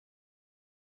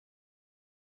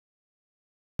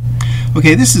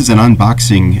Okay, this is an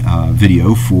unboxing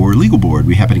video for LegalBoard.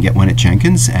 We happen to get one at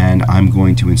Jenkins, and I'm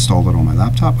going to install it on my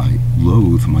laptop. I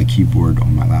loathe my keyboard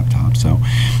on my laptop, so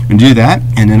I'm going to do that,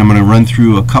 and then I'm going to run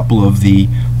through a couple of the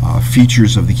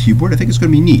features of the keyboard. I think it's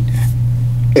going to be neat.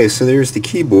 Okay, so there's the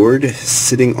keyboard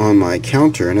sitting on my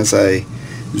counter, and as I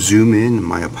zoom in,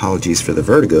 my apologies for the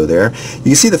vertigo there, you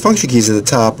can see the function keys at the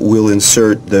top will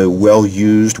insert the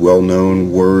well-used,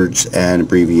 well-known words and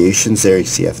abbreviations there. You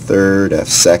see F3rd,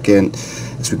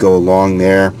 F2nd, as we go along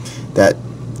there. That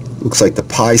looks like the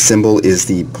pi symbol is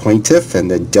the plaintiff, and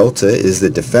the delta is the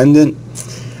defendant.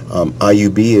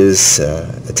 IUB is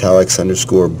italics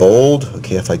underscore bold.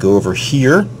 Okay, if I go over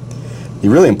here, the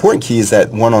really important key is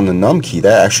that one on the num key.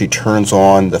 That actually turns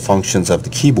on the functions of the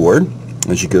keyboard.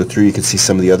 As you go through, you can see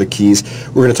some of the other keys.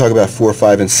 We're going to talk about 4,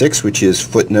 5, and 6, which is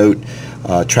footnote,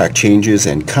 track changes,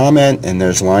 and comment, and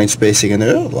there's line spacing, and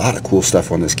there's a lot of cool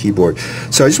stuff on this keyboard.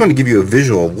 So I just want to give you a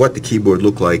visual of what the keyboard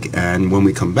looked like, and when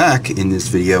we come back in this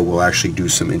video, we'll actually do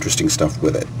some interesting stuff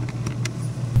with it.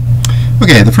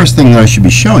 Okay, the first thing that I should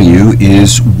be showing you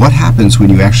is what happens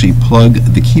when you actually plug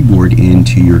the keyboard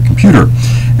into your computer.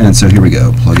 And so here we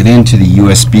go. Plug it into the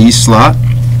USB slot,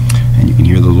 and you can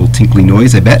hear the little tinkly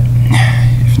noise, I bet.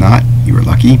 If not, you were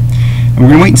lucky. And we're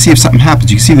going to wait and see if something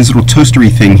happens. You can see this little toastery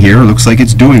thing here. It looks like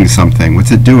it's doing something.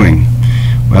 What's it doing?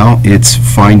 Well, it's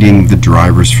finding the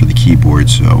drivers for the keyboard.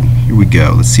 So here we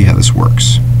go. Let's see how this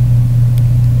works.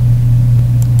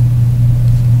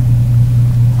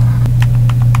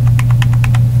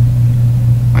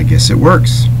 I guess it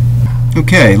works.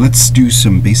 Okay, let's do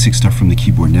some basic stuff from the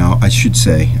keyboard. Now, I should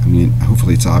say, I mean,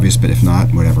 hopefully it's obvious, but if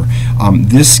not, whatever.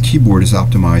 This keyboard is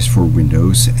optimized for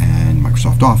Windows and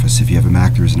Microsoft Office. If you have a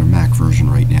Mac, there isn't a Mac version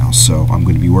right now. So I'm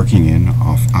going to be working in,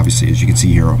 obviously, as you can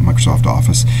see here, on Microsoft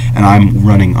Office, and I'm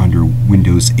running under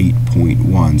Windows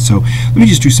 8.1. So let me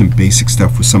just do some basic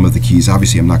stuff with some of the keys.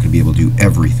 Obviously, I'm not going to be able to do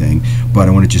everything, but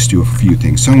I want to just do a few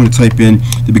things. So I'm going to type in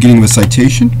the beginning of a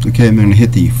citation. Okay, I'm going to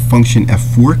hit the function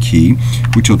F4 key,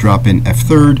 which will drop in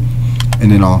F3rd,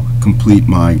 and then I'll complete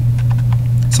my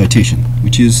citation,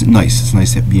 which is nice. It's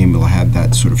nice to be able to have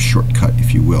that sort of shortcut,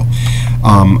 if you will.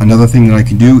 Another thing that I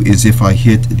can do is if I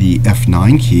hit the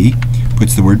F9 key,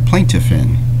 puts the word plaintiff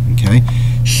in. Okay.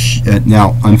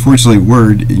 Now, unfortunately,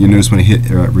 Word, you notice when I hit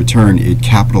return, it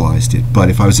capitalized it. But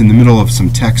if I was in the middle of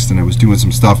some text and I was doing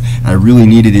some stuff and I really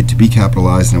needed it to be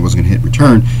capitalized and I wasn't going to hit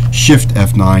return, Shift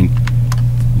F9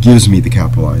 gives me the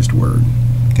capitalized word.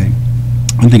 Okay.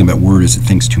 One thing about Word is it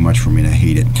thinks too much for me and I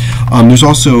hate it. There's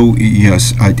also,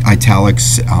 yes,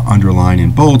 italics, underline,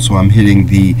 and bold, so I'm hitting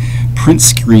the print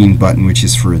screen button, which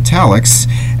is for italics,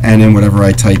 and then whatever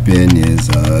I type in is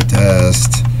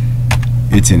test,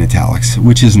 it's in italics,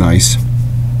 which is nice.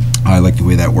 I like the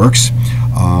way that works.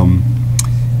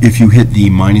 If you hit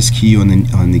the minus key on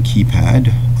the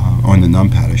keypad, on the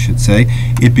numpad I should say,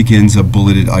 it begins a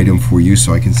bulleted item for you,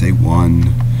 so I can say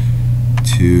 1,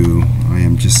 2, I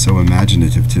am just so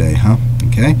imaginative today, huh?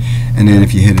 Okay, and then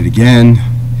if you hit it again,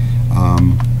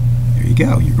 there you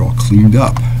go, you're all cleaned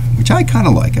up, which I kind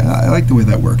of like. I like the way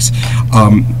that works.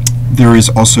 There is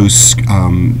also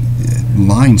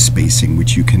line spacing,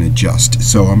 which you can adjust.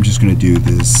 So I'm just going to do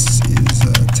this is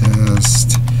a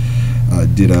test,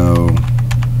 ditto,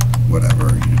 whatever.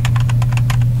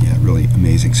 Yeah, really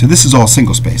amazing. So this is all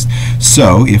single spaced.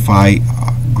 So if I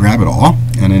grab it all,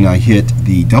 and then I hit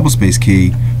the double space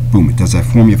key, boom, it does that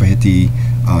for me. If I hit the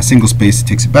single space, it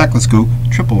takes it back. Let's go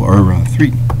triple or 3.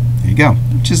 There you go,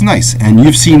 which is nice. And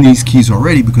you've seen these keys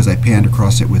already because I panned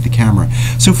across it with the camera.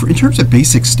 So in terms of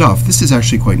basic stuff, this is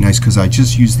actually quite nice because I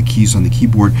just use the keys on the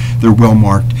keyboard. They're well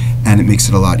marked, and it makes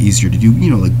it a lot easier to do,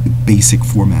 like basic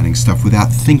formatting stuff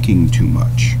without thinking too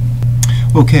much.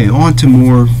 Okay, on to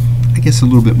more, I guess, a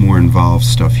little bit more involved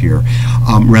stuff here.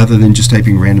 Rather than just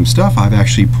typing random stuff, I've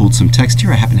actually pulled some text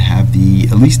here. I happen to have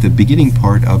at least the beginning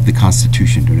part of the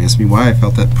Constitution. Don't ask me why. I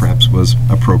felt that perhaps was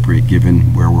appropriate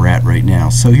given where we're at right now.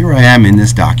 So here I am in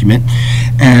this document,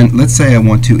 and let's say I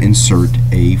want to insert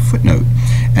a footnote,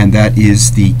 and that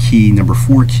is the key, number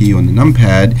 4 key on the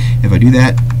numpad. If I do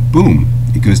that, boom,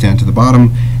 it goes down to the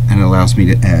bottom and it allows me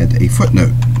to add a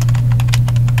footnote.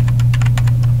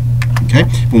 Okay,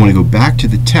 if I want to go back to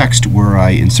the text where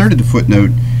I inserted the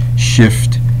footnote,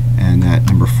 Shift and that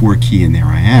number 4 key, and there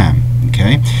I am.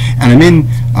 Okay, and I'm in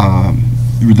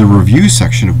the review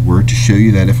section of Word to show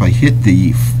you that if I hit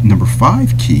the number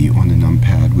 5 key on the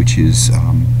numpad, which is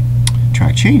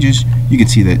track changes, you can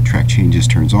see that track changes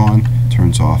turns on,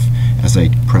 turns off as I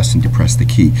press and depress the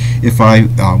key. If I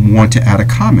want to add a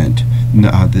comment,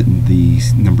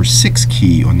 the number 6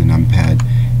 key on the numpad,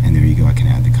 and there you go, I can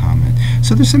add the comment.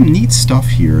 So there's some neat stuff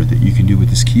here that you can do with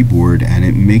this keyboard, and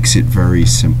it makes it very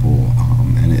simple,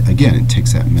 and again, it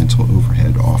takes that mental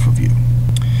overhead off of you.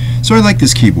 So I like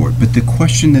this keyboard, but the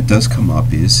question that does come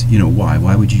up is, why?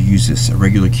 Why would you use this? A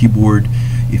regular keyboard,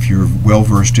 if you're well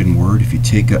versed in Word, if you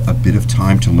take a bit of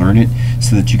time to learn it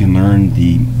so that you can learn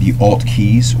the Alt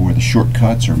keys or the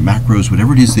shortcuts or macros,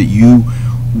 whatever it is that you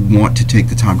want to take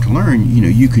the time to learn,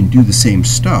 you can do the same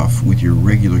stuff with your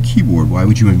regular keyboard. Why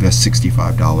would you invest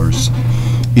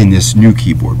 $65 in this new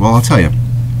keyboard? Well, I'll tell you.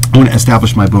 I want to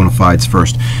establish my bona fides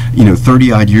first.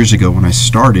 30-odd years ago when I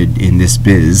started in this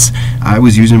biz, I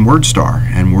was using WordStar,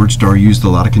 and WordStar used a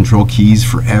lot of control keys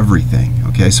for everything.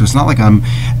 Okay, so it's not like I'm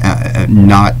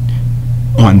not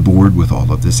on board with all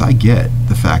of this. I get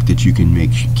the fact that you can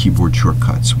make keyboard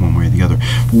shortcuts one way or the other.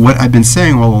 What I've been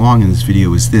saying all along in this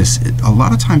video is this: a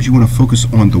lot of times you want to focus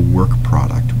on the work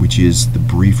product, which is the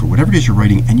brief or whatever it is you're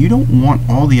writing, and you don't want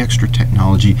all the extra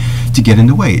technology to get in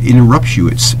the way. It interrupts you,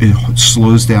 it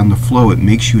slows down the flow, it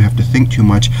makes you have to think too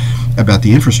much about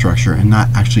the infrastructure and not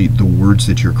actually the words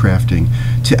that you're crafting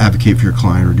to advocate for your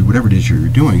client or do whatever it is you're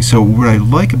doing. So what I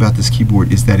like about this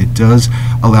keyboard is that it does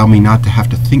allow me not to have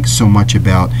to think so much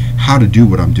about how to do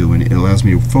what I'm doing. It allows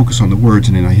me to focus on the words,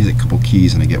 and then I hit a couple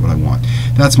keys and I get what I want.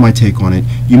 That's my take on it.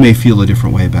 You may feel a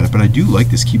different way about it, but I do like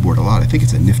this keyboard a lot. I think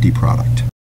it's a nifty product.